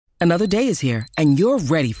Another day is here, and you're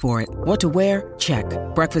ready for it. What to wear? Check.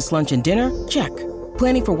 Breakfast, lunch, and dinner? Check.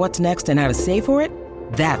 Planning for what's next and how to save for it?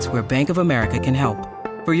 That's where Bank of America can help.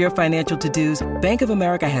 For your financial to-dos, Bank of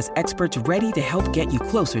America has experts ready to help get you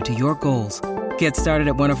closer to your goals. Get started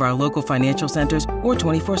at one of our local financial centers or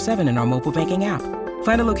 24/7 in our mobile banking app.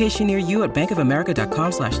 Find a location near you at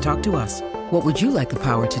bankofamerica.com/talktous. What would you like the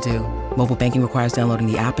power to do? Mobile banking requires downloading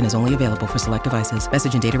the app and is only available for select devices.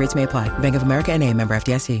 Message and data rates may apply. Bank of America N.A., member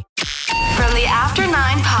FDIC. From the After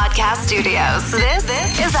 9 podcast studios, this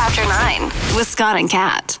is After 9 with Scott and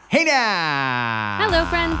Kat. Hey now! Hello,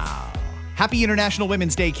 friends. Happy International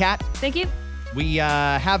Women's Day, Kat. Thank you. We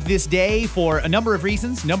have this day for a number of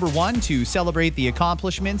reasons. Number one, to celebrate the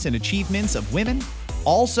accomplishments and achievements of women.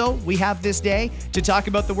 Also, we have this day to talk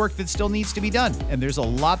about the work that still needs to be done. And there's a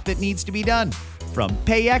lot that needs to be done, from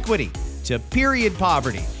pay equity to period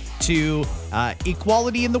poverty to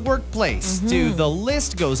equality in the workplace, to the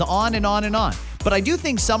list goes on and on and on. But I do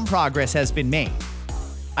think some progress has been made.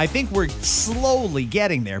 I think we're slowly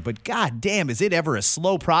getting there, but god damn, is it ever a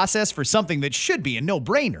slow process for something that should be a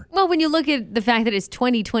no-brainer? Well, when you look at the fact that it's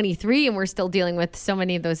 2023 and we're still dealing with so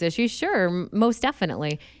many of those issues, sure, most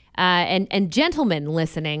definitely. And gentlemen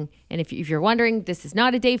listening, and if you're wondering, this is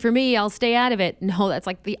not a day for me, I'll stay out of it. No, that's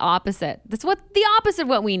like the opposite. That's what the opposite of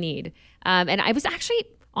what we need. And I was actually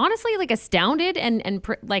honestly like astounded and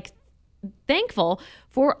thankful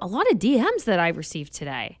for a lot of DMs that I received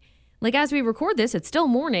today. Like, as we record this, it's still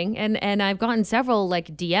morning, and I've gotten several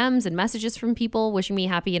like DMs and messages from people wishing me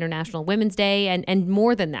happy International Women's Day, and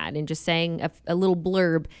more than that, and just saying a little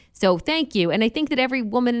blurb. So thank you. And I think that every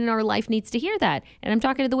woman in our life needs to hear that. And I'm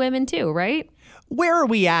talking to the women too, right? Where are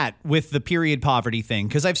we at with the period poverty thing?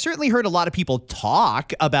 Because I've certainly heard a lot of people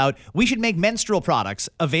talk about we should make menstrual products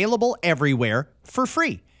available everywhere for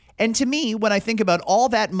free. And to me, when I think about all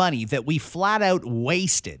that money that we flat out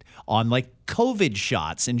wasted on like COVID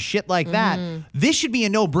shots and shit like that, this should be a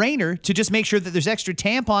no-brainer to just make sure that there's extra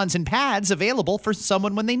tampons and pads available for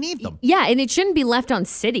someone when they need them. Yeah, and it shouldn't be left on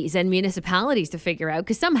cities and municipalities to figure out,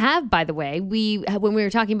 because some have, by the way. When we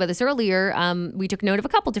were talking about this earlier, we took note of a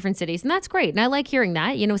couple different cities, and that's great. And I like hearing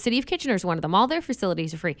that. You know, City of Kitchener is one of them. All their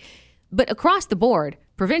facilities are free. But across the board,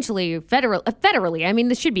 provincially, federally, I mean,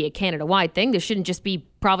 this should be a Canada-wide thing. This shouldn't just be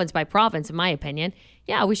province by province, in my opinion.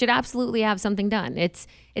 Yeah, we should absolutely have something done. It's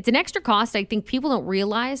an extra cost I think people don't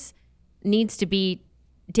realize needs to be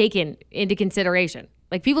taken into consideration.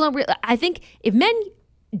 Like, people don't I think if men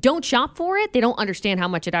don't shop for it, they don't understand how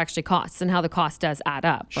much it actually costs and how the cost does add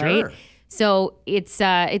up, right? Sure. So it's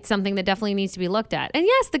something that definitely needs to be looked at. And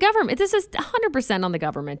yes, the government, this is 100% on the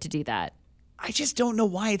government to do that. I just don't know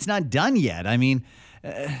why it's not done yet. I mean,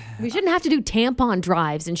 we shouldn't have to do tampon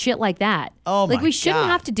drives and shit like that. Oh my Like, we shouldn't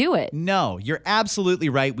God. have to do it. No, you're absolutely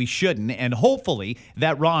right. We shouldn't. And hopefully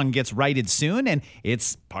that wrong gets righted soon. And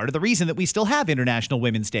it's part of the reason that we still have International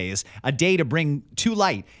Women's Day, is a day to bring to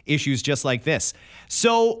light issues just like this.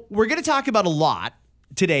 So we're going to talk about a lot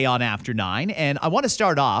today on After 9. And I want to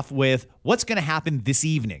start off with what's going to happen this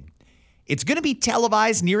evening. It's going to be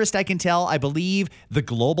televised, nearest I can tell. I believe the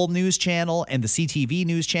Global News Channel and the CTV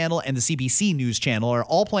News Channel and the CBC News Channel are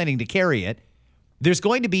all planning to carry it. There's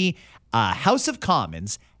going to be a House of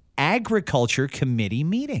Commons Agriculture Committee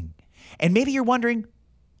meeting. And maybe you're wondering,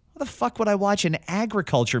 why the fuck would I watch an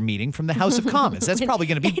agriculture meeting from the House of Commons? That's probably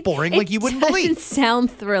going to be boring like you wouldn't believe. It doesn't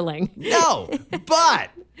sound thrilling. No,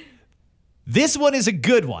 but this one is a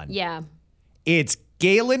good one. Yeah. It's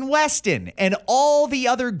Galen Weston and all the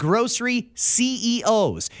other grocery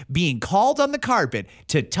CEOs being called on the carpet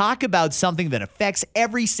to talk about something that affects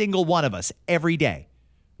every single one of us every day.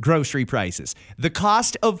 Grocery prices. The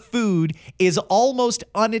cost of food is almost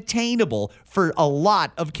unattainable for a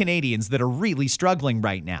lot of Canadians that are really struggling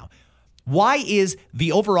right now. Why is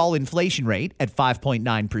the overall inflation rate at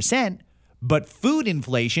 5.9%? But food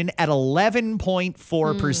inflation at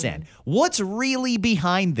 11.4%. What's really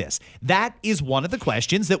behind this? That is one of the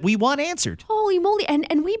questions that we want answered. Holy moly.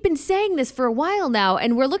 And we've been saying this for a while now,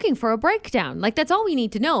 and we're looking for a breakdown. Like, that's all we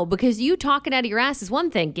need to know, because you talking out of your ass is one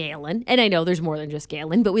thing, Galen. And I know there's more than just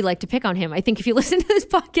Galen, but we like to pick on him. I think if you listen to this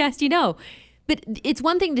podcast, you know. But it's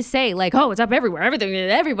one thing to say, like, oh, it's up everywhere,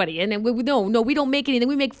 everybody. And then we don't make anything.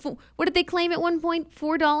 We make, what did they claim at one point?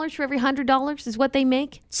 $4 for every $100 is what they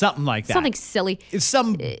make? Something like that. Something silly. It's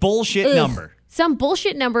some bullshit number. Some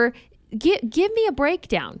bullshit number. Give me a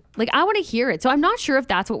breakdown. Like, I want to hear it. So I'm not sure if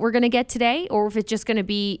that's what we're going to get today, or if it's just going to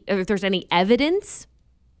be, if there's any evidence.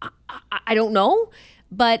 I don't know.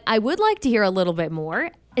 But I would like to hear a little bit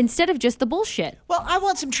more. instead of just the bullshit. Well, I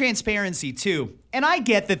want some transparency too. And I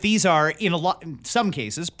get that these are, in some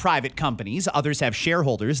cases, private companies. Others have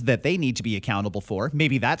shareholders that they need to be accountable for.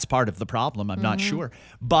 Maybe that's part of the problem. I'm not sure.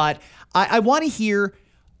 But I want to hear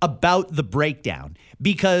about the breakdown,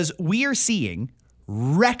 because we are seeing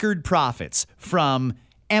record profits from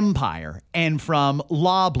Empire and from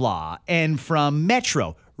Loblaw and from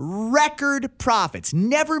Metro. Record profits.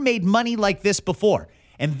 Never made money like this before.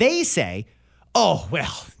 And they say, oh,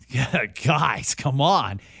 well, guys, come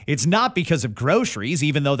on. It's not because of groceries,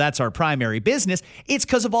 even though that's our primary business. It's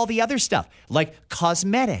because of all the other stuff, like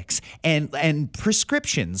cosmetics and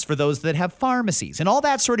prescriptions for those that have pharmacies and all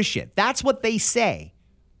that sort of shit. That's what they say.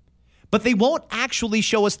 But they won't actually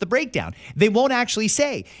show us the breakdown. They won't actually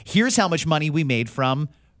say, here's how much money we made from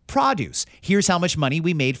produce. Here's how much money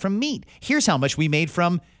we made from meat. Here's how much we made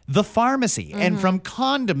from the pharmacy and from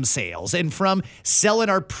condom sales and from selling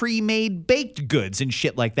our pre-made baked goods and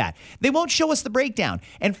shit like that. They won't show us the breakdown.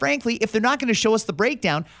 And frankly, if they're not going to show us the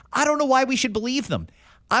breakdown, I don't know why we should believe them.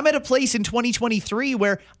 I'm at a place in 2023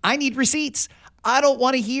 where I need receipts. I don't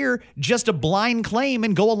want to hear just a blind claim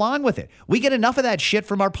and go along with it. We get enough of that shit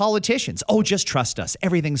from our politicians. Oh, just trust us.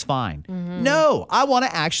 Everything's fine. No, I want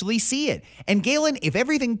to actually see it. And Galen, if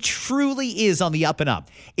everything truly is on the up and up,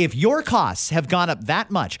 if your costs have gone up that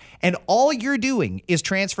much and all you're doing is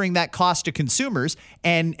transferring that cost to consumers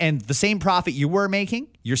and the same profit you were making,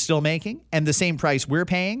 you're still making, and the same price we're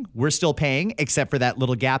paying, we're still paying, except for that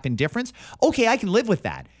little gap in difference, okay, I can live with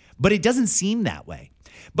that. But it doesn't seem that way.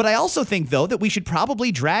 But I also think, though, that we should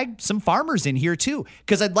probably drag some farmers in here, too,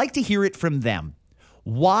 because I'd like to hear it from them.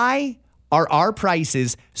 Why are our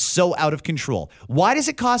prices so out of control? Why does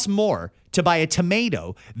it cost more to buy a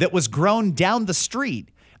tomato that was grown down the street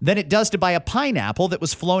than it does to buy a pineapple that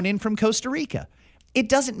was flown in from Costa Rica? It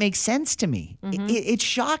doesn't make sense to me. It's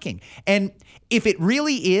shocking. And if it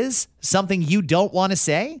really is something you don't want to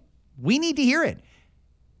say, we need to hear it.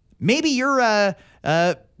 Maybe you're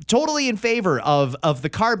totally in favor of the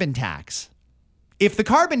carbon tax. If the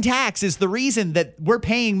carbon tax is the reason that we're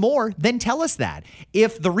paying more, then tell us that.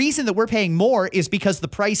 If the reason that we're paying more is because the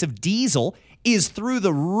price of diesel is through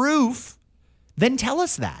the roof, then tell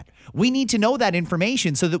us that. We need to know that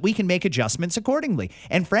information so that we can make adjustments accordingly.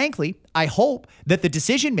 And frankly, I hope that the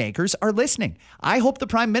decision makers are listening. I hope the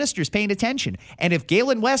Prime Minister's paying attention. And if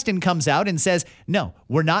Galen Weston comes out and says, no,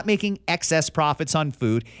 we're not making excess profits on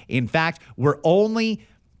food. In fact, we're only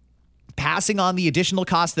passing on the additional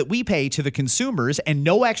costs that we pay to the consumers and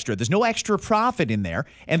no extra. There's no extra profit in there.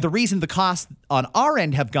 And the reason the costs on our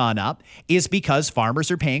end have gone up is because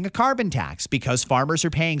farmers are paying a carbon tax, because farmers are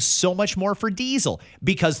paying so much more for diesel,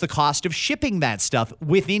 because the cost of shipping that stuff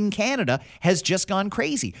within Canada has just gone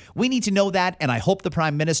crazy. We need to know that, and I hope the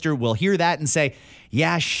Prime Minister will hear that and say,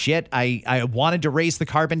 yeah, shit, I wanted to raise the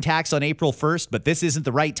carbon tax on April 1st, but this isn't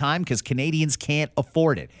the right time because Canadians can't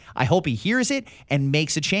afford it. I hope he hears it and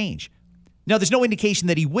makes a change. Now, there's no indication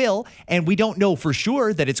that he will, and we don't know for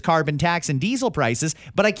sure that it's carbon tax and diesel prices,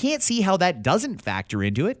 but I can't see how that doesn't factor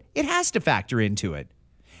into it. It has to factor into it.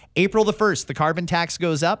 April the 1st, the carbon tax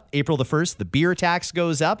goes up. April the 1st, the beer tax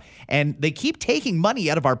goes up, and they keep taking money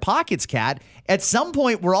out of our pockets, Kat. At some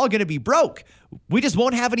point, we're all going to be broke. We just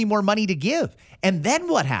won't have any more money to give. And then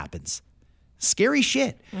what happens? Scary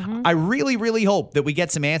shit. I really, really hope that we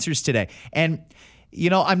get some answers today. And, you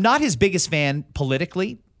know, I'm not his biggest fan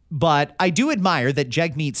politically, but I do admire that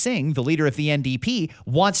Jagmeet Singh, the leader of the NDP,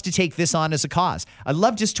 wants to take this on as a cause. I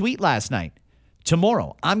loved his tweet last night.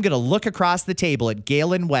 Tomorrow, I'm going to look across the table at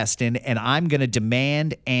Galen Weston and I'm going to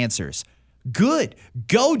demand answers. Good.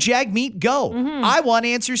 Go, Jagmeet, go. I want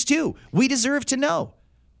answers too. We deserve to know.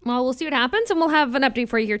 Well, we'll see what happens and we'll have an update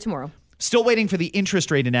for you here tomorrow. Still waiting for the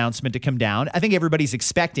interest rate announcement to come down. I think everybody's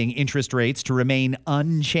expecting interest rates to remain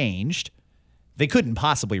unchanged. They couldn't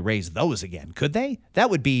possibly raise those again, could they? That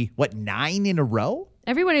would be, 9 in a row?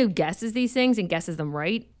 Everyone who guesses these things and guesses them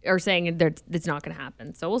right are saying it's not going to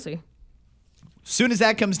happen. So we'll see. Soon as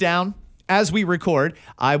that comes down, as we record,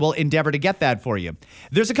 I will endeavor to get that for you.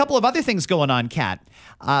 There's a couple of other things going on, Kat.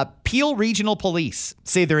 Peel Regional Police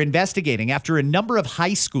say they're investigating after a number of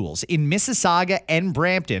high schools in Mississauga and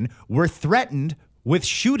Brampton were threatened with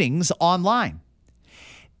shootings online.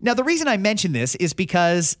 Now, the reason I mention this is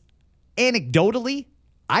because anecdotally,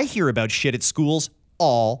 I hear about shit at schools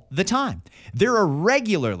all the time. There are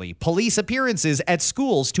regularly police appearances at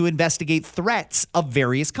schools to investigate threats of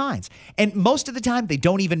various kinds. And most of the time, they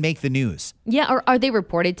don't even make the news. Yeah, or are they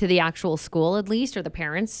reported to the actual school at least, or the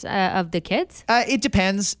parents of the kids? It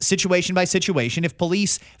depends, situation by situation. If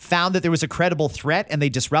police found that there was a credible threat and they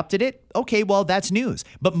disrupted it, okay, well, that's news.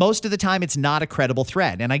 But most of the time, it's not a credible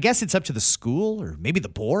threat. And I guess it's up to the school or maybe the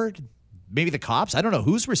board, maybe the cops. I don't know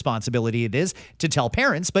whose responsibility it is to tell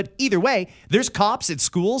parents, but either way, there's cops at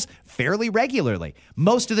schools fairly regularly.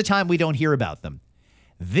 Most of the time, we don't hear about them.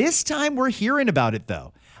 This time, we're hearing about it,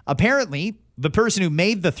 though. Apparently, the person who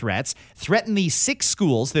made the threats threatened these 6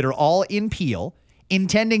 schools that are all in Peel,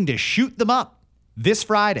 intending to shoot them up this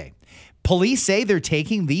Friday. Police say they're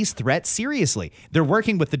taking these threats seriously. They're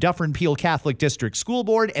working with the Dufferin Peel Catholic District School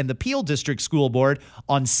Board and the Peel District School Board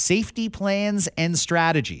on safety plans and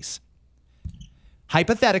strategies.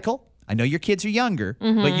 Hypothetical. I know your kids are younger,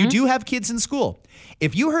 but you do have kids in school.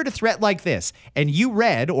 If you heard a threat like this and you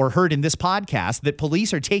read or heard in this podcast that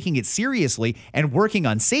police are taking it seriously and working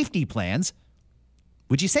on safety plans,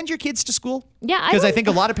 would you send your kids to school? Yeah, because I think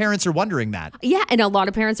a lot of parents are wondering that. Yeah, and a lot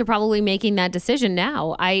of parents are probably making that decision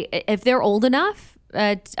now. If they're old enough,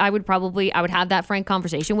 I would have that frank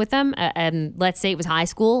conversation with them. And let's say it was high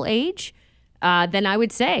school age. Then I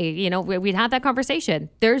would say, we'd have that conversation.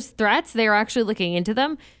 There's threats. They're actually looking into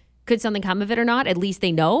them. Could something come of it or not? At least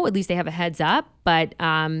they know. At least they have a heads up. But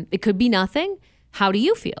it could be nothing. How do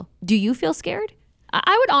you feel? Do you feel scared?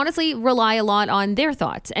 I would honestly rely a lot on their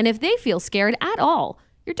thoughts. And if they feel scared at all,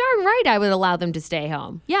 you're darn right I would allow them to stay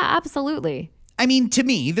home. Yeah, absolutely. I mean, to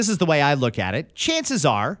me, this is the way I look at it. Chances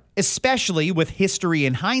are, especially with history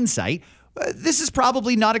and hindsight, this is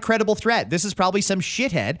probably not a credible threat. This is probably some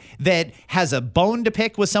shithead that has a bone to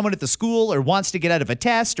pick with someone at the school or wants to get out of a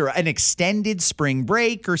test or an extended spring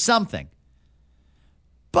break or something.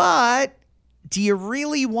 But do you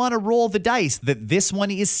really want to roll the dice that this one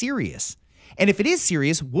is serious? And if it is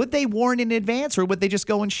serious, would they warn in advance or would they just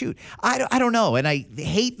go and shoot? I don't know. And I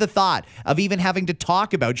hate the thought of even having to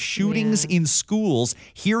talk about shootings in schools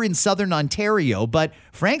here in Southern Ontario. But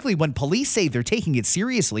frankly, when police say they're taking it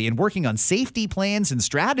seriously and working on safety plans and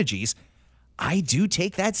strategies, I do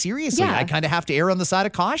take that seriously. Yeah. I kind of have to err on the side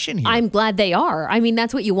of caution here. I'm glad they are. I mean,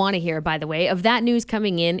 that's what you want to hear, by the way. Of that news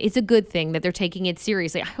coming in, it's a good thing that they're taking it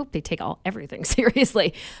seriously. I hope they take everything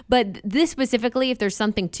seriously. But this specifically, if there's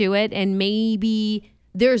something to it and maybe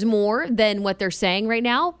there's more than what they're saying right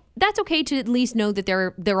now, that's okay to at least know that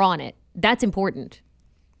they're on it. That's important.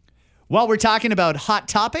 While we're talking about hot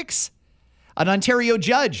topics, an Ontario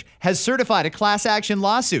judge has certified a class action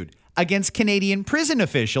lawsuit against Canadian prison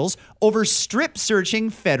officials over strip searching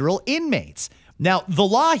federal inmates. Now, the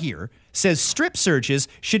law here says strip searches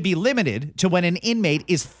should be limited to when an inmate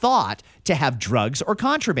is thought to have drugs or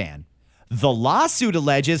contraband. The lawsuit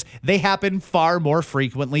alleges they happen far more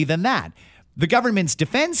frequently than that. The government's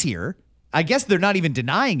defense here, I guess they're not even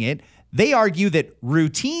denying it, they argue that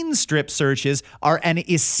routine strip searches are an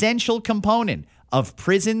essential component of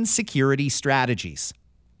prison security strategies.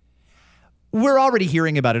 We're already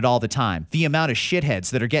hearing about it all the time. The amount of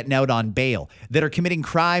shitheads that are getting out on bail, that are committing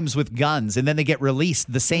crimes with guns, and then they get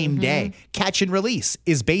released the same day. Catch and release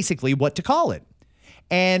is basically what to call it.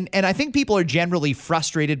 And I think people are generally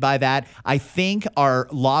frustrated by that. I think our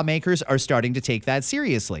lawmakers are starting to take that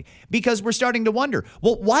seriously because we're starting to wonder,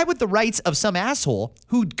 well, why would the rights of some asshole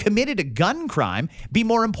who committed a gun crime be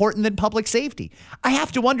more important than public safety? I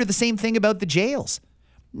have to wonder the same thing about the jails.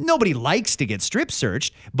 Nobody likes to get strip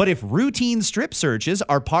searched, but if routine strip searches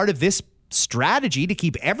are part of this strategy to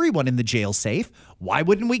keep everyone in the jail safe, why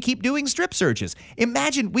wouldn't we keep doing strip searches?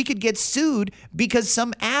 Imagine we could get sued because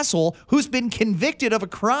some asshole who's been convicted of a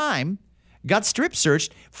crime got strip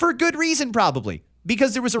searched for good reason, probably,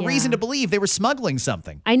 because there was a reason to believe they were smuggling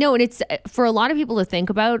something. I know, and it's for a lot of people to think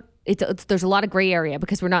about. There's a lot of gray area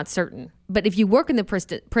because we're not certain. But if you work in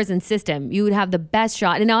the prison system, you would have the best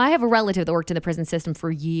shot. And now I have a relative that worked in the prison system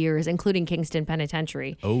for years, including Kingston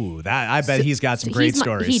Penitentiary. Oh, I bet he's got some great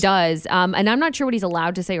stories. He does. And I'm not sure what he's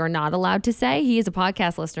allowed to say or not allowed to say. He is a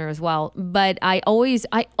podcast listener as well. But I always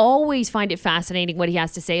find it fascinating what he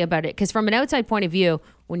has to say about it. Because from an outside point of view,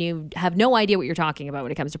 when you have no idea what you're talking about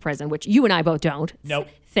when it comes to prison, which you and I both don't. Nope.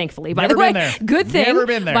 Thankfully, by the way, good thing. Never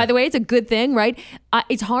been there. By the way, it's a good thing, right?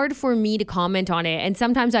 It's hard for me to comment on it, and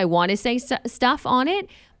sometimes I want to say stuff on it,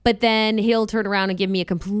 but then he'll turn around and give me a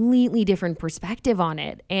completely different perspective on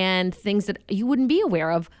it and things that you wouldn't be aware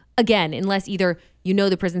of. Again, unless either you know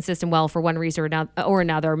the prison system well for one reason or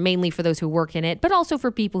another, mainly for those who work in it, but also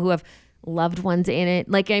for people who have loved ones in it.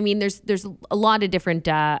 Like, I mean, there's a lot of different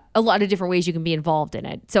ways you can be involved in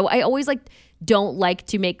it. So I always don't like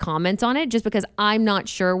to make comments on it just because I'm not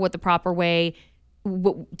sure what the proper way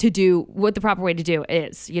to do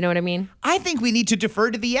is. You know what I mean? I think we need to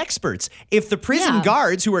defer to the experts. If the prison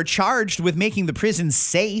guards who are charged with making the prison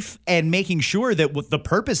safe and making sure that the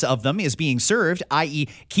purpose of them is being served, i.e.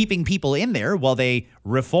 keeping people in there while they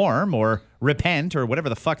reform or repent or whatever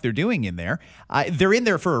the fuck they're doing in there. They're in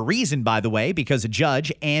there for a reason, by the way, because a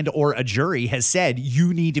judge and or a jury has said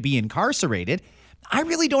you need to be incarcerated. I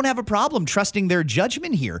really don't have a problem trusting their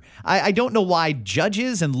judgment here. I don't know why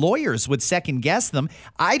judges and lawyers would second guess them.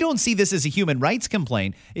 I don't see this as a human rights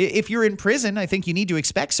complaint. If you're in prison, I think you need to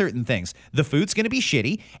expect certain things. The food's going to be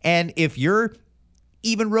shitty. And if you're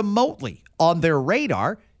even remotely on their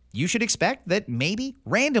radar, you should expect that maybe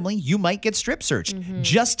randomly you might get strip searched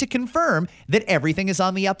just to confirm that everything is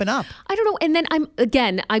on the up and up. I don't know. And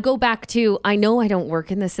then I go back to, I know I don't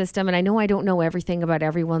work in the system and I know I don't know everything about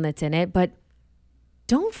everyone that's in it, but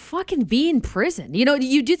don't fucking be in prison. You know,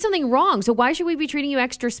 you did something wrong. So why should we be treating you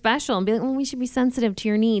extra special and be like, well, we should be sensitive to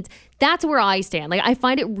your needs? That's where I stand. Like, I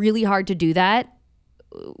find it really hard to do that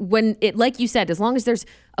when it, like you said, as long as there's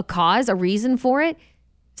a cause, a reason for it.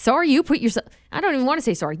 Sorry, you put yourself, I don't even want to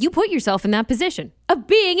say sorry. You put yourself in that position of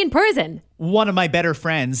being in prison. One of my better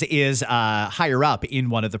friends is higher up in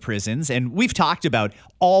one of the prisons, and we've talked about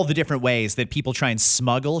all the different ways that people try and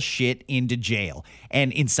smuggle shit into jail.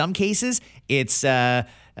 And in some cases, it's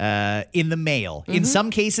in the mail. In some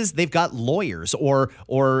cases, they've got lawyers or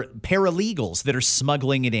paralegals that are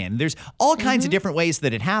smuggling it in. There's all kinds of different ways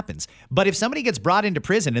that it happens. But if somebody gets brought into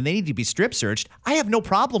prison and they need to be strip searched, I have no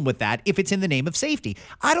problem with that if it's in the name of safety.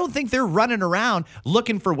 I don't think they're running around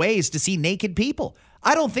looking for ways to see naked people.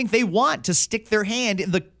 I don't think they want to stick their hand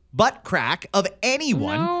in the butt crack of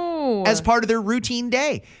anyone as part of their routine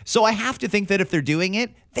day. So I have to think that if they're doing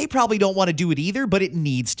it, they probably don't want to do it either, but it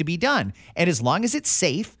needs to be done. And as long as it's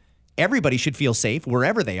safe, everybody should feel safe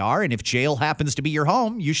wherever they are. And if jail happens to be your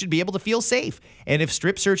home, you should be able to feel safe. And if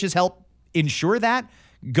strip searches help ensure that,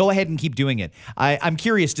 go ahead and keep doing it. I'm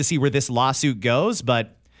curious to see where this lawsuit goes,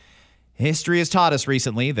 but history has taught us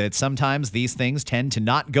recently that sometimes these things tend to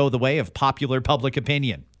not go the way of popular public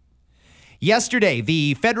opinion. Yesterday,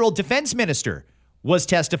 the federal defense minister was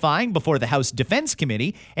testifying before the House Defense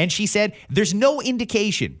Committee, and she said there's no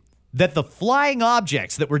indication that the flying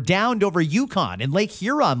objects that were downed over Yukon and Lake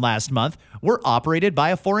Huron last month were operated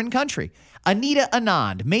by a foreign country. Anita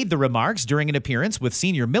Anand made the remarks during an appearance with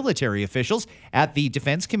senior military officials at the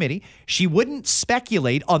Defense Committee. She wouldn't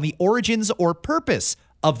speculate on the origins or purpose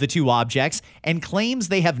of the two objects and claims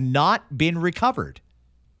they have not been recovered.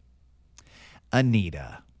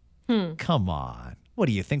 Anita, come on. What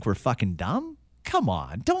do you think, we're fucking dumb? Come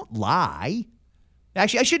on, don't lie.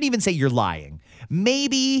 Actually, I shouldn't even say you're lying.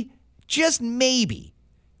 Maybe, just maybe,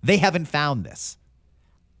 they haven't found this.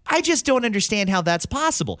 I just don't understand how that's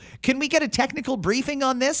possible. Can we get a technical briefing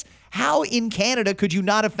on this? How in Canada could you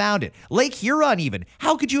not have found it? Lake Huron even.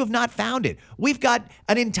 How could you have not found it? We've got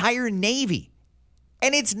an entire Navy.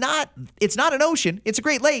 And it's not an ocean. It's a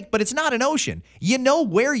Great Lake, but it's not an ocean. You know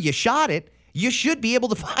where you shot it. You should be able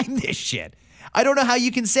to find this shit. I don't know how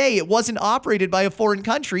you can say it wasn't operated by a foreign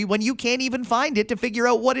country when you can't even find it to figure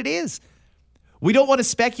out what it is. We don't want to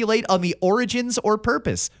speculate on the origins or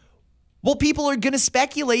purpose. Well, people are going to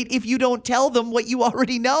speculate if you don't tell them what you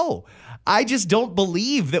already know. I just don't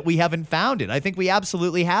believe that we haven't found it. I think we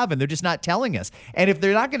absolutely have, and they're just not telling us. And if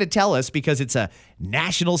they're not going to tell us because it's a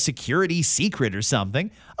national security secret or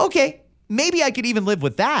something, okay, maybe I could even live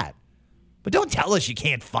with that. But don't tell us you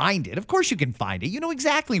can't find it. Of course you can find it. You know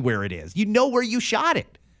exactly where it is. You know where you shot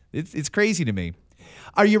it. It's crazy to me.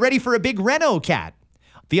 Are you ready for a big reno, Kat?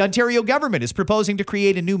 The Ontario government is proposing to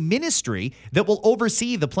create a new ministry that will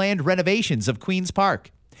oversee the planned renovations of Queen's Park.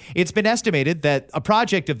 It's been estimated that a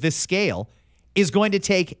project of this scale is going to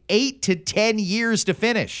take 8 to 10 years to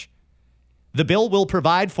finish. The bill will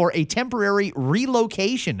provide for a temporary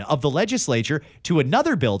relocation of the legislature to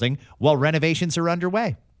another building while renovations are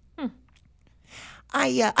underway.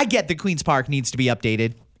 I get that Queen's Park needs to be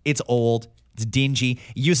updated. It's old. It's dingy.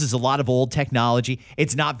 It uses a lot of old technology.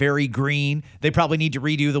 It's not very green. They probably need to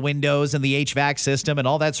redo the windows and the HVAC system and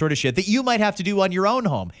all that sort of shit that you might have to do on your own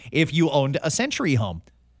home if you owned a Century home.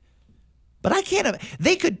 But I can't.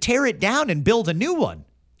 They could tear it down and build a new one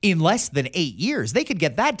in less than 8 years. They could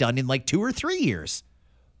get that done in like 2 or 3 years.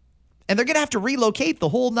 And they're going to have to relocate the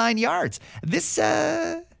whole 9 yards. This,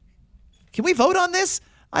 can we vote on this?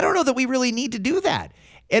 I don't know that we really need to do that.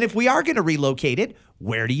 And if we are going to relocate it,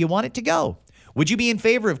 where do you want it to go? Would you be in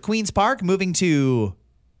favor of Queen's Park moving to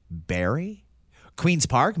Barrie? Queen's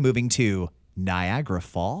Park moving to Niagara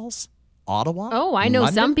Falls? Ottawa? Oh, I know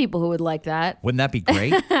London? some people who would like that. Wouldn't that be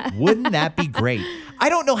great? Wouldn't that be great? I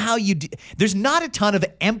don't know how you do. There's not a ton of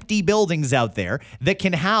empty buildings out there that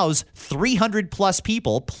can house 300 plus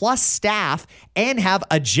people plus staff and have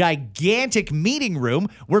a gigantic meeting room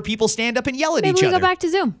where people stand up and yell at Maybe each we other. go back to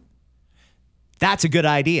Zoom. That's a good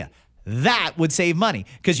idea. That would save money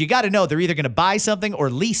because you got to know they're either going to buy something or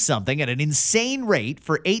lease something at an insane rate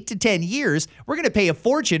for 8 to 10 years. We're going to pay a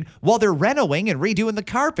fortune while they're renovating and redoing the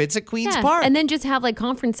carpets at Queen's Park. And then just have like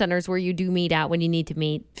conference centers where you do meet out when you need to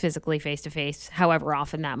meet physically face to face, however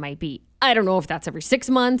often that might be. I don't know if that's every 6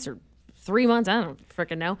 months or 3 months. I don't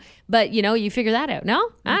freaking know. But, you figure that out. No?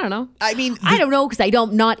 I don't know. I mean, I don't know because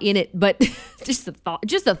I'm not in it, but just a thought.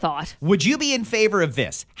 Just a thought. Would you be in favor of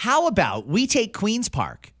this? How about we take Queen's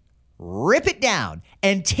Park, rip it down,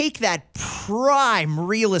 and take that prime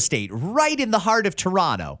real estate right in the heart of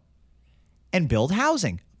Toronto and build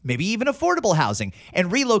housing, maybe even affordable housing,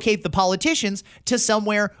 and relocate the politicians to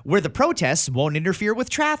somewhere where the protests won't interfere with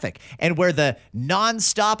traffic and where the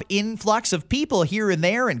nonstop influx of people here and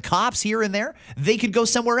there and cops here and there, they could go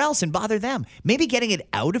somewhere else and bother them. Maybe getting it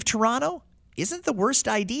out of Toronto isn't the worst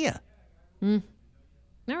idea. All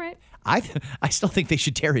right. I still think they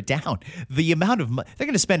should tear it down. The amount of money, they're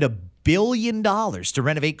going to spend $1 billion to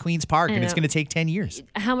renovate Queen's Park, and it's going to take 10 years.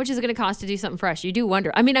 How much is it going to cost to do something fresh? You do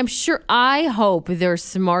wonder. I mean, I hope they're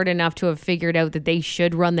smart enough to have figured out that they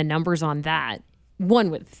should run the numbers on that. One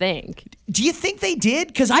would think. Do you think they did?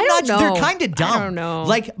 Because I don't know. They're kind of dumb. I don't know.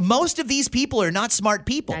 Like, most of these people are not smart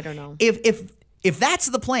people. I don't know. If that's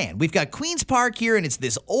the plan, we've got Queen's Park here and it's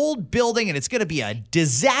this old building and it's going to be a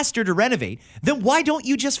disaster to renovate, then why don't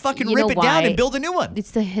you just fucking You know rip it down why? and build a new one? It's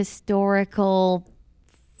the historical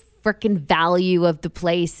freaking value of the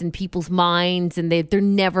place in people's minds, and they're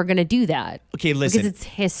never going to do that. Okay, listen. Because it's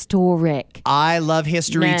historic. I love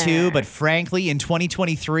history Nah. too, but frankly, in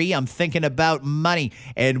 2023, I'm thinking about money,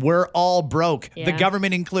 and we're all broke, the Yeah.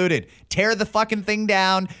 government included. Tear the fucking thing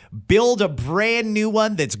down, build a brand new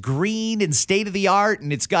one that's green and state of the art,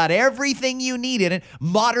 and it's got everything you need in it.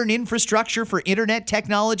 Modern infrastructure for internet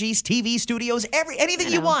technologies, TV studios,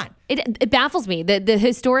 anything you want. It baffles me, the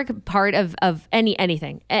historic part of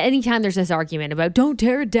anything. Anytime there's this argument about don't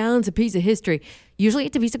tear it down, it's a piece of history. Usually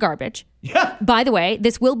it's a piece of garbage. Yeah. By the way,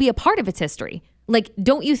 this will be a part of its history. Like,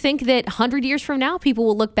 don't you think that 100 years from now, people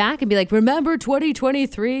will look back and be like, remember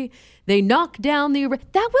 2023? They knocked down the...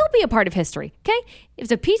 That will be a part of history, okay? If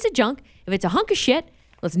it's a piece of junk, if it's a hunk of shit,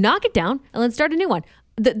 let's knock it down and let's start a new one.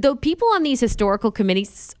 The people on these historical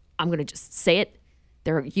committees, I'm going to just say it,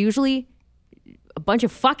 they're usually a bunch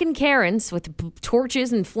of fucking Karens with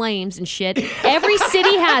torches and flames and shit. Every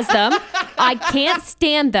city has them. I can't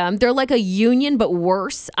stand them. They're like a union, but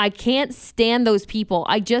worse. I can't stand those people.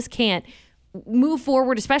 I just can't. Move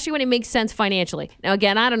forward, especially when it makes sense financially. Now,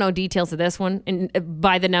 again, I don't know details of this one, and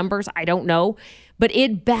by the numbers, I don't know. But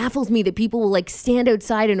it baffles me that people will like stand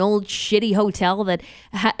outside an old shitty hotel that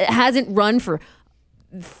hasn't run for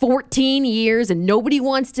 14 years and nobody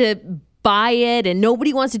wants to buy it and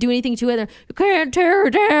nobody wants to do anything to it. You can't tear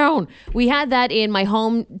it down. We had that in my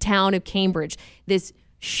hometown of Cambridge. This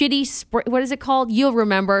shitty, what is it called? You'll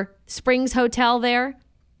remember. Springs Hotel there.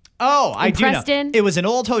 Oh, I do know. Preston? It was an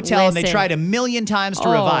old hotel and they Listen. tried 1,000,000 times to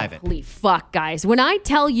revive it. Holy fuck, guys. When I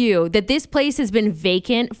tell you that this place has been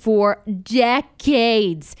vacant for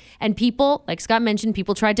decades and people, like Scott mentioned,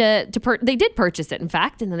 people tried they did purchase it, in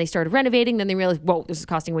fact, and then they started renovating. Then they realized, whoa, this is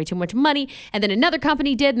costing way too much money. And then another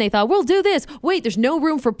company did, and they thought, we'll do this. Wait, there's no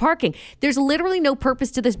room for parking. There's literally no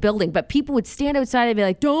purpose to this building, but people would stand outside and be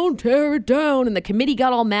like, don't tear it down. And the committee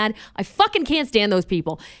got all mad. I fucking can't stand those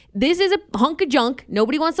people. This is a hunk of junk.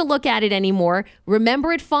 Nobody wants to look at it anymore.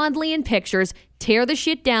 Remember it fondly in pictures. Tear the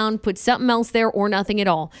shit down, put something else there or nothing at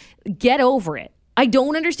all. Get over it. I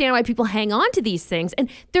don't understand why people hang on to these things. And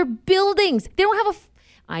they're buildings. They don't have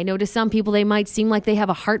I know to some people they might seem like they have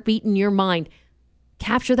a heartbeat in your mind.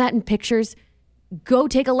 Capture that in pictures. Go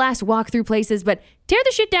take a last walk through places, but tear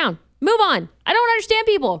the shit down. Move on. I don't understand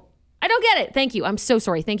people. I don't get it. Thank you. I'm so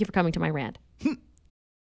sorry. Thank you for coming to my rant.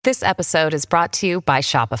 This episode is brought to you by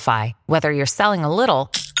Shopify. Whether you're selling a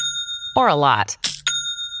little or a lot,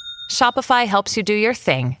 Shopify helps you do your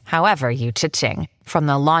thing, however you cha-ching. From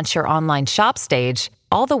the launch your online shop stage,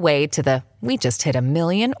 all the way to the we just hit 1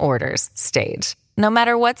 million orders stage. No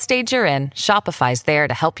matter what stage you're in, Shopify's there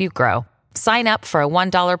to help you grow. Sign up for a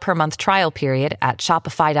 $1 per month trial period at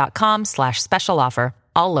shopify.com/special offer,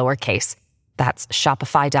 all lowercase. That's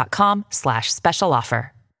shopify.com/special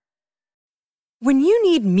offer. When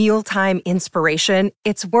you need mealtime inspiration,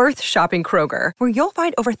 it's worth shopping Kroger, where you'll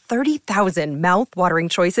find over 30,000 mouth-watering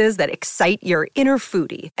choices that excite your inner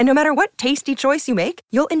foodie. And no matter what tasty choice you make,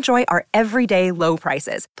 you'll enjoy our everyday low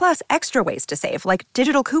prices, plus extra ways to save, like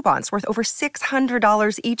digital coupons worth over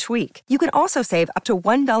 $600 each week. You can also save up to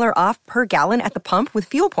 $1 off per gallon at the pump with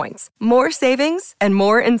fuel points. More savings and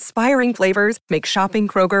more inspiring flavors make shopping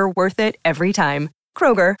Kroger worth it every time.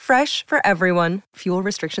 Kroger, fresh for everyone. Fuel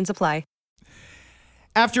restrictions apply.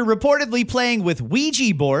 After reportedly playing with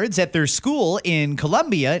Ouija boards at their school in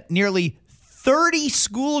Colombia, nearly 30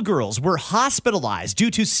 schoolgirls were hospitalized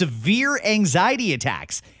due to severe anxiety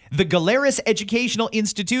attacks. The Galeras Educational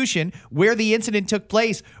Institution, where the incident took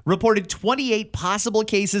place, reported 28 possible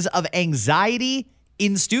cases of anxiety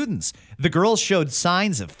in students. The girls showed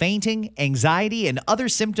signs of fainting, anxiety, and other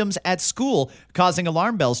symptoms at school, causing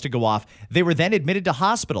alarm bells to go off. They were then admitted to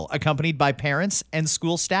hospital, accompanied by parents and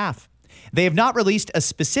school staff. They have not released a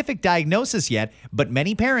specific diagnosis yet, but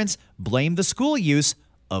many parents blame the school use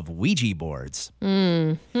of Ouija boards.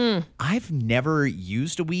 I've never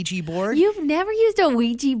used a Ouija board. You've never used a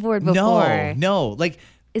Ouija board before? No. Like,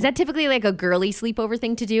 is that typically like a girly sleepover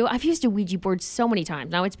thing to do? I've used a Ouija board so many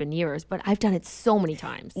times. Now it's been years, but I've done it so many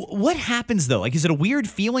times. what happens though? Like, is it a weird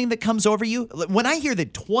feeling that comes over you? When I hear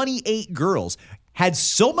that 28 girls had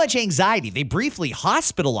so much anxiety, they briefly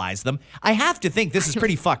hospitalized them, I have to think this is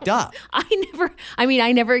pretty fucked up.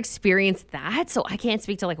 I never experienced that, so I can't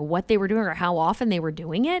speak to like what they were doing or how often they were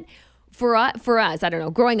doing it. For us, I don't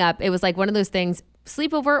know, growing up, it was like one of those things,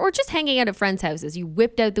 sleepover or just hanging out at friends' houses. You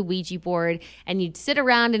whipped out the Ouija board and you'd sit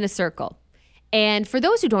around in a circle. And for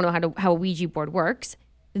those who don't know how a Ouija board works,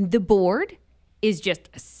 the board is just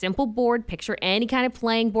a simple board. Picture any kind of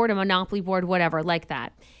playing board, a Monopoly board, whatever, like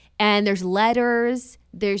that. And there's letters,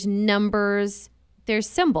 there's numbers, there's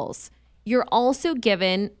symbols. You're also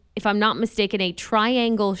given, if I'm not mistaken, a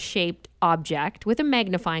triangle-shaped object with a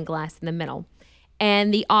magnifying glass in the middle.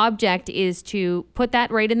 And the object is to put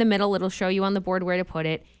that right in the middle. It'll show you on the board where to put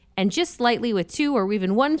it. And just slightly with two or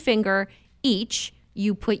even one finger each,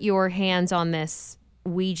 you put your hands on this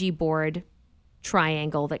Ouija board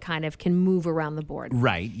triangle that kind of can move around the board.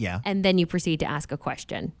 Right, yeah. And then you proceed to ask a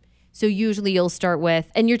question. So usually you'll start with,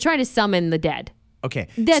 and you're trying to summon the dead. Okay.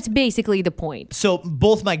 That's basically the point. So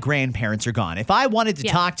both my grandparents are gone. If I wanted to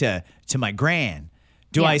talk to my gran,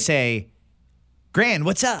 do I say, Gran,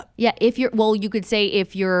 what's up? Yeah, you could say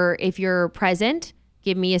if you're present,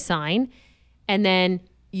 give me a sign, and then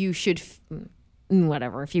you should,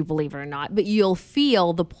 whatever, if you believe it or not, but you'll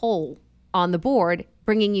feel the pull on the board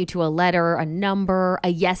bringing you to a letter, a number, a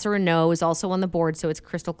yes or a no is also on the board, so it's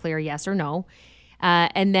crystal clear yes or no.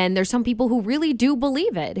 And then there's some people who really do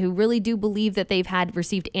believe it, who really do believe that they've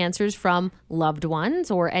received answers from loved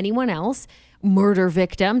ones or anyone else, murder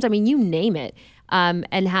victims, I mean, you name it,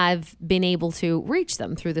 and have been able to reach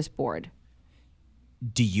them through this board.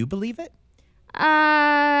 Do you believe it?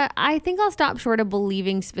 I think I'll stop short of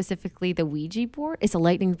believing specifically the Ouija board. Is a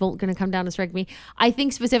lightning bolt going to come down and strike me? I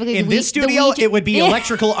think specifically in this studio, it would be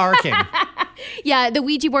electrical arcing. Yeah, the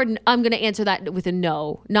Ouija board, I'm going to answer that with a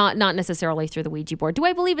no, not necessarily through the Ouija board. Do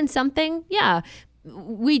I believe in something? Yeah.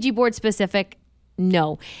 Ouija board specific,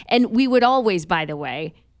 no. And we would always, by the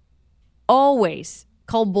way, always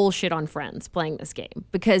call bullshit on friends playing this game,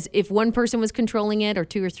 because if one person was controlling it or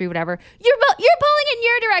two or three, whatever, you're pulling it in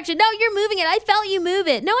your direction. No, you're moving it. I felt you move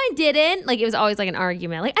it. No, I didn't. Like, it was always like an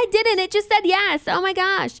argument. Like, I didn't. It just said yes. Oh my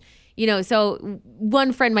gosh. So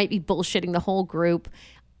one friend might be bullshitting the whole group.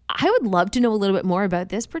 I would love to know a little bit more about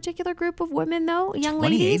this particular group of women, though, young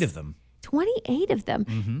 28 ladies. 28 of them.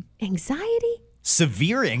 Mm-hmm. Anxiety?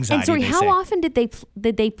 Severe anxiety. And sorry, how often did they?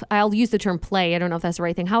 I'll use the term play. I don't know if that's the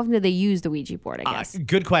right thing. How often did they use the Ouija board, I guess?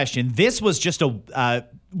 Good question. This was just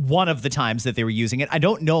one of the times that they were using it. I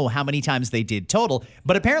don't know how many times they did total,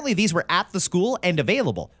 but apparently these were at the school and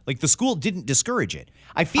available. Like, the school didn't discourage it.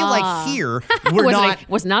 I feel like here we're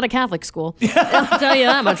was not a Catholic school. I'll tell you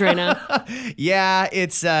that much right now. Yeah,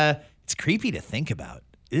 it's creepy to think about.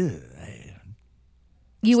 Ugh.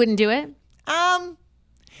 You wouldn't do it?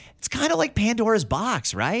 It's kind of like Pandora's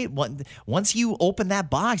box, right? Once you open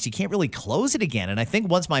that box, you can't really close it again. And I think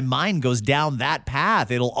once my mind goes down that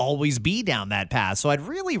path, it'll always be down that path. So I'd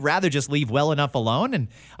really rather just leave well enough alone and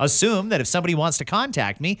assume that if somebody wants to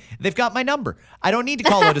contact me, they've got my number. I don't need to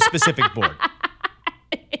call out a specific board.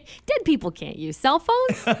 Dead people can't use cell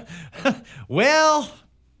phones. Well,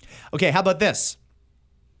 okay, how about this?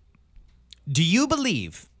 Do you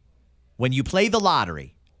believe when you play the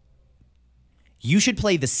lottery, you should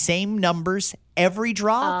play the same numbers every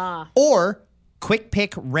draw or quick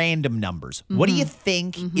pick random numbers? Mm-hmm. What do you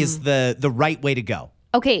think is the right way to go?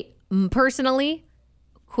 Okay, Personally,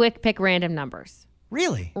 quick pick random numbers.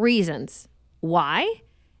 Really? Reasons. Why?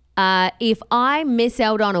 If I miss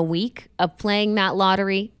out on a week of playing that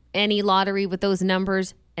lottery, any lottery with those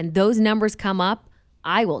numbers, and those numbers come up,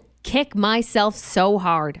 I will kick myself so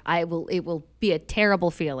hard. It will be a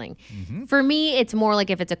terrible feeling. For me, it's more like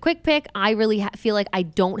if it's a quick pick, I really feel like I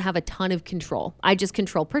don't have a ton of control. I just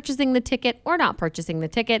control purchasing the ticket or not purchasing the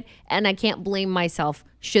ticket, and I can't blame myself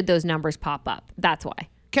should those numbers pop up. That's why.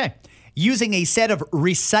 Okay. Using a set of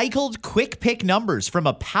recycled quick pick numbers from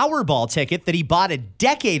a Powerball ticket that he bought a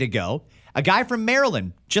decade ago, a guy from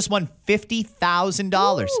Maryland just won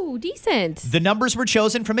 $50,000. Ooh, decent. The numbers were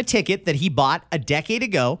chosen from a ticket that he bought a decade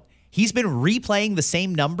ago. He's been replaying the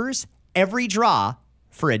same numbers every draw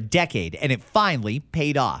for a decade, and it finally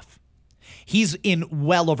paid off. He's in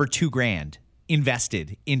well over $2,000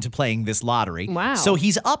 invested into playing this lottery. Wow. So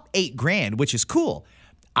he's up $8,000, which is cool.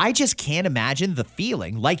 I just can't imagine the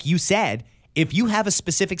feeling, like you said, if you have a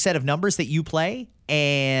specific set of numbers that you play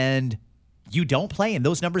and you don't play and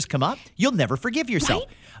those numbers come up, you'll never forgive yourself.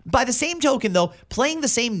 Right? By the same token, though, playing the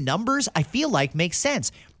same numbers, I feel like makes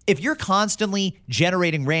sense. If you're constantly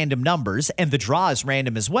generating random numbers and the draw is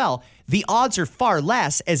random as well, the odds are far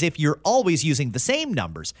less as if you're always using the same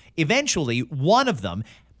numbers. Eventually,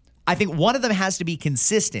 I think one of them has to be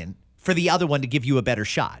consistent for the other one to give you a better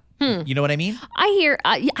shot. You know what I mean?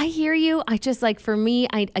 I hear you. I just like, for me,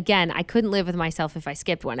 I couldn't live with myself if I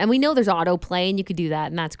skipped one. And we know there's autoplay and you could do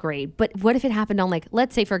that and that's great. But what if it happened on, like,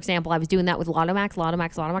 let's say, for example, I was doing that with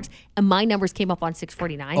Lotomax, and my numbers came up on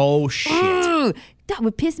 649. Oh, shit. That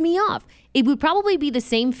would piss me off. It would probably be the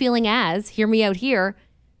same feeling as, hear me out here,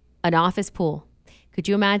 an office pool. Could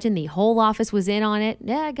you imagine the whole office was in on it?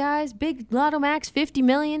 Yeah, guys, big Lotomax, 50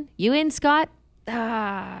 million. You in, Scott?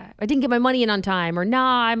 I didn't get my money in on time, or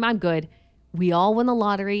nah, I'm good. We all won the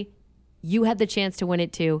lottery. You had the chance to win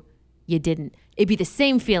it too. You didn't. It'd be the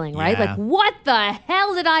same feeling, right? Yeah. Like, what the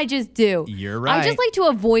hell did I just do? You're right. I just like to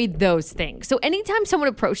avoid those things. So anytime someone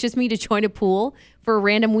approaches me to join a pool for a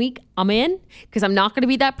random week, I'm in, because I'm not going to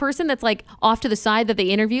be that person that's like off to the side that they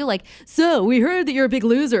interview. Like, so we heard that you're a big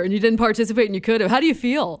loser and you didn't participate and you could have. How do you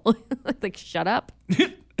feel? Like, shut up.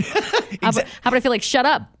 How about I feel like, shut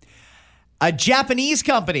up? A Japanese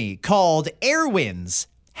company called Airwinds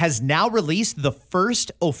has now released the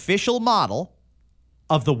first official model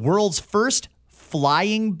of the world's first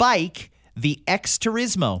flying bike, the X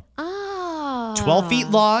Turismo. 12 feet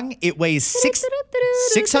long. It weighs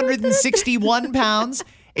 661 pounds.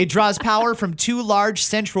 It draws power from two large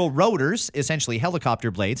central rotors, essentially helicopter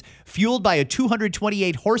blades, fueled by a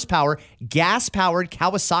 228 horsepower gas-powered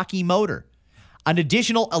Kawasaki motor. An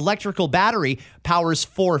additional electrical battery powers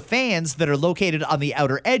 4 fans that are located on the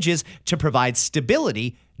outer edges to provide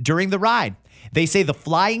stability during the ride. They say the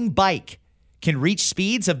flying bike can reach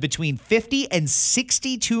speeds of between 50 and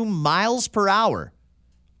 62 miles per hour.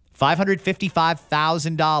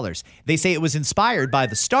 $555,000. They say it was inspired by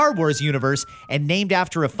the Star Wars universe and named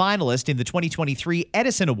after a finalist in the 2023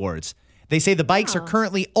 Edison Awards. They say the bikes are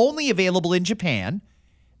currently only available in Japan.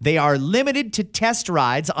 They are limited to test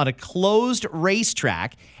rides on a closed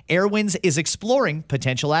racetrack. Airwinds is exploring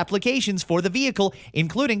potential applications for the vehicle,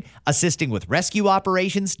 including assisting with rescue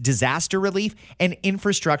operations, disaster relief, and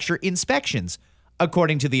infrastructure inspections.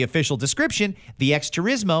 According to the official description, the X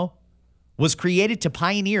Turismo was created to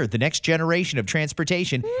pioneer the next generation of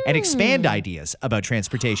transportation and expand ideas about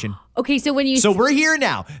transportation. Okay, so when you... So we're here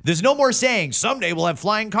now. There's no more saying someday we'll have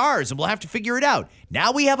flying cars and we'll have to figure it out.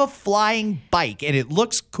 Now we have a flying bike and it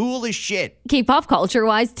looks cool as shit. Okay, pop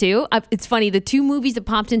culture-wise too, it's funny. The 2 movies that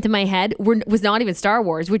popped into my head was not even Star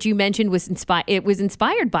Wars, which you mentioned was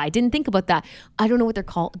inspired by. I didn't think about that. I don't know what they're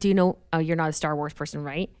called. Do you know? Oh, you're not a Star Wars person,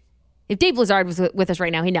 right? If Dave Blizzard was with us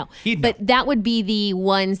right now, he'd know. But that would be the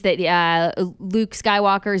ones that Luke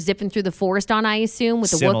Skywalker is zipping through the forest on, I assume,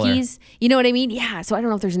 with the Wookiees. You know what I mean? Yeah, so I don't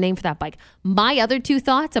know if there's a name for that bike. My other 2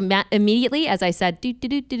 thoughts immediately, as I said,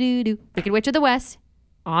 Wicked Witch of the West,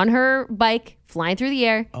 on her bike, flying through the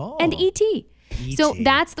air, and E.T. So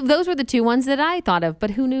those were the 2 ones that I thought of,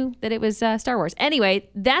 but who knew that it was Star Wars? Anyway,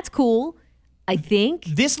 that's cool. I think.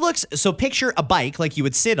 This looks, so picture a bike like you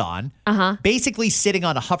would sit on, basically sitting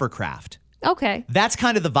on a hovercraft. Okay. That's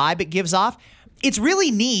kind of the vibe it gives off. It's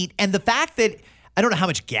really neat. And the fact that, I don't know how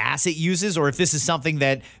much gas it uses or if this is something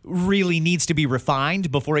that really needs to be refined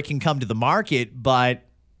before it can come to the market, but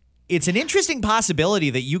it's an interesting possibility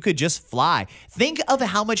that you could just fly. Think of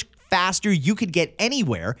how much faster you could get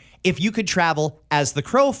anywhere if you could travel as the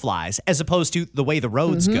crow flies, as opposed to the way the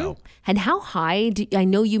roads go. And how high, I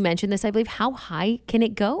know you mentioned this, I believe, how high can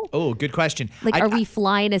it go? Oh, good question. Like, are we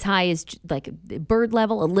flying as high as like bird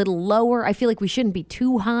level, a little lower? I feel like we shouldn't be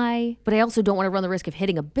too high, but I also don't want to run the risk of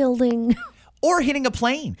hitting a building. Or hitting a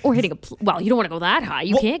plane. Or hitting well, you don't want to go that high.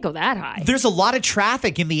 You can't go that high. There's a lot of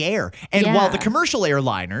traffic in the air. And while the commercial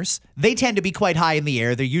airliners, they tend to be quite high in the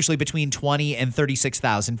air. They're usually between 20 and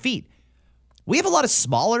 36,000 feet. We have a lot of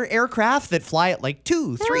smaller aircraft that fly at like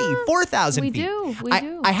 2, 3, 4,000 feet. We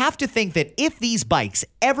do. I have to think that if these bikes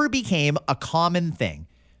ever became a common thing,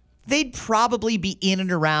 they'd probably be in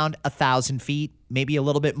and around 1,000 feet, maybe a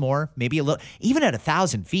little bit more, maybe a little, even at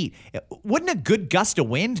 1,000 feet. Wouldn't a good gust of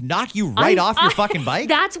wind knock you right off your fucking bike?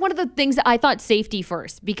 That's one of the things that I thought safety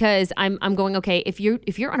first, because I'm going, okay, if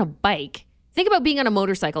you're on a bike, think about being on a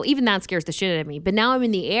motorcycle. Even that scares the shit out of me. But now I'm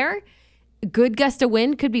in the air. Good gust of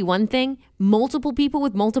wind could be one thing. Multiple people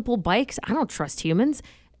with multiple bikes. I don't trust humans.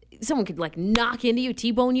 Someone could like knock into you,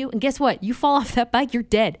 T-bone you, and guess what? You fall off that bike, you're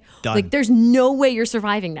dead. Done. Like there's no way you're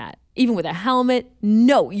surviving that. Even with a helmet,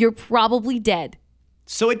 no, you're probably dead.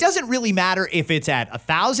 So it doesn't really matter if it's at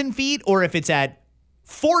 1,000 feet or if it's at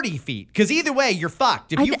 40 feet, because either way, you're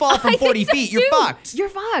fucked. If you fall from 40 feet, you're fucked. You're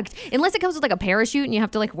fucked. Unless it comes with like a parachute and you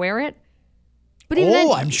have to like wear it. But even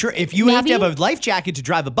then, I'm sure if you have to have a life jacket to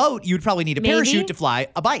drive a boat, you'd probably need a parachute to fly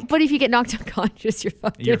a bike. But if you get knocked unconscious, you're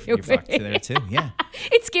fucked. You're fucked there too, yeah.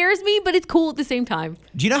 It scares me, but it's cool at the same time.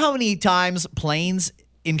 Do you know how many times planes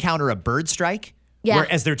encounter a bird strike? Yeah.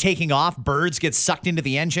 Where as they're taking off, birds get sucked into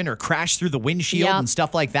the engine or crash through the windshield and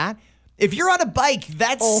stuff like that? If you're on a bike,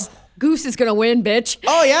 that's... Goose is going to win, bitch.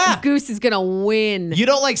 Oh, yeah. Goose is going to win. You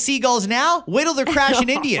don't like seagulls now? Wait till they're crashing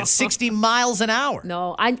into you at 60 miles an hour.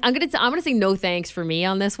 No, I'm gonna say no thanks for me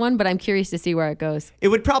on this one, but I'm curious to see where it goes. It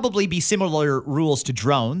would probably be similar rules to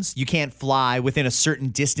drones. You can't fly within a certain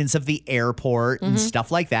distance of the airport and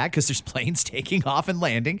stuff like that because there's planes taking off and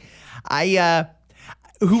landing.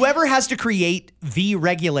 Whoever has to create the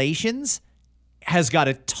regulations has got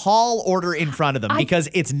a tall order in front of them because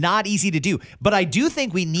it's not easy to do. But I do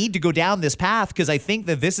think we need to go down this path because I think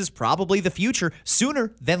that this is probably the future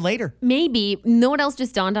sooner than later. Maybe. Know what else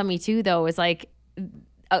just dawned on me too, though, is like,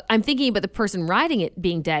 I'm thinking about the person riding it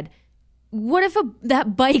being dead. What if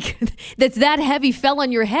that bike that's that heavy fell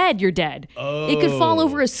on your head? You're dead. It could fall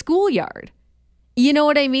over a schoolyard. You know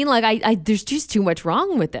what I mean? Like, there's just too much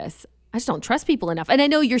wrong with this. I just don't trust people enough. And I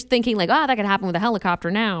know you're thinking like, that could happen with a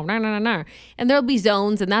helicopter now. No. And there'll be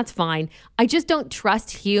zones and that's fine. I just don't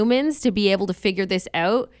trust humans to be able to figure this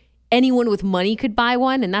out. Anyone with money could buy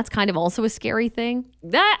one. And that's kind of also a scary thing.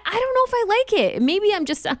 That I don't know if I like it. Maybe I'm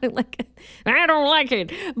just sounding like, I don't like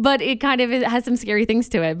it. But it kind of has some scary things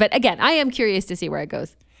to it. But again, I am curious to see where it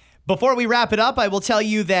goes. Before we wrap it up, I will tell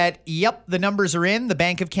you that, the numbers are in. The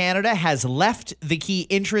Bank of Canada has left the key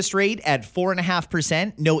interest rate at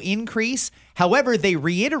 4.5%, no increase. However, they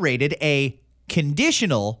reiterated a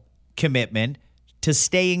conditional commitment to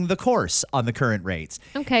staying the course on the current rates.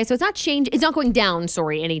 Okay, so it's not going down,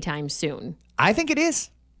 anytime soon. I think it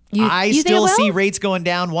is. You still see rates going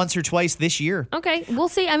down once or twice this year. Okay, we'll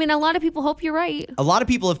see. I mean, a lot of people hope you're right. A lot of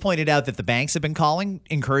people have pointed out that the banks have been calling,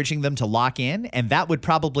 encouraging them to lock in, and that would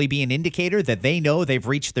probably be an indicator that they know they've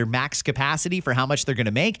reached their max capacity for how much they're going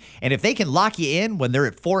to make. And if they can lock you in when they're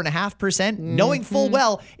at 4.5%, knowing full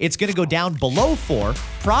well it's going to go down below 4,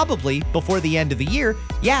 probably before the end of the year,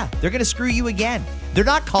 they're going to screw you again. They're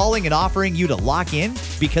not calling and offering you to lock in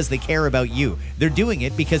because they care about you. They're doing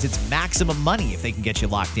it because it's maximum money if they can get you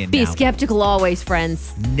locked in. Be skeptical always,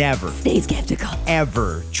 friends. Never. Stay skeptical.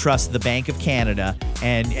 Ever trust the Bank of Canada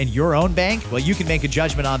and your own bank. Well, you can make a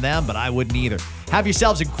judgment on them, but I wouldn't either. Have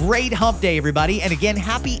yourselves a great hump day, everybody. And again,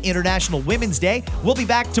 happy International Women's Day. We'll be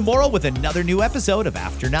back tomorrow with another new episode of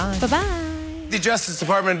After 9. Bye-bye. The Justice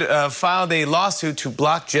Department filed a lawsuit to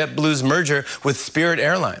block JetBlue's merger with Spirit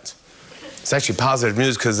Airlines. It's actually positive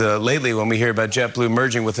news because lately when we hear about JetBlue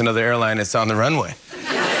merging with another airline, it's on the runway.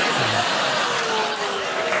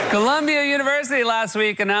 Columbia University last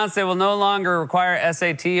week announced it will no longer require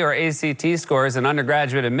SAT or ACT scores in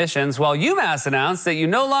undergraduate admissions, while UMass announced that you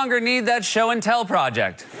no longer need that show and tell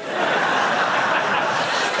project.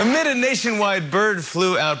 Amid a nationwide bird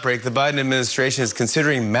flu outbreak, the Biden administration is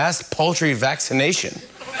considering mass poultry vaccination.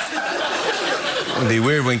 It'd be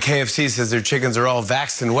weird when KFC says their chickens are all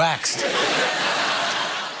vaxxed and waxed.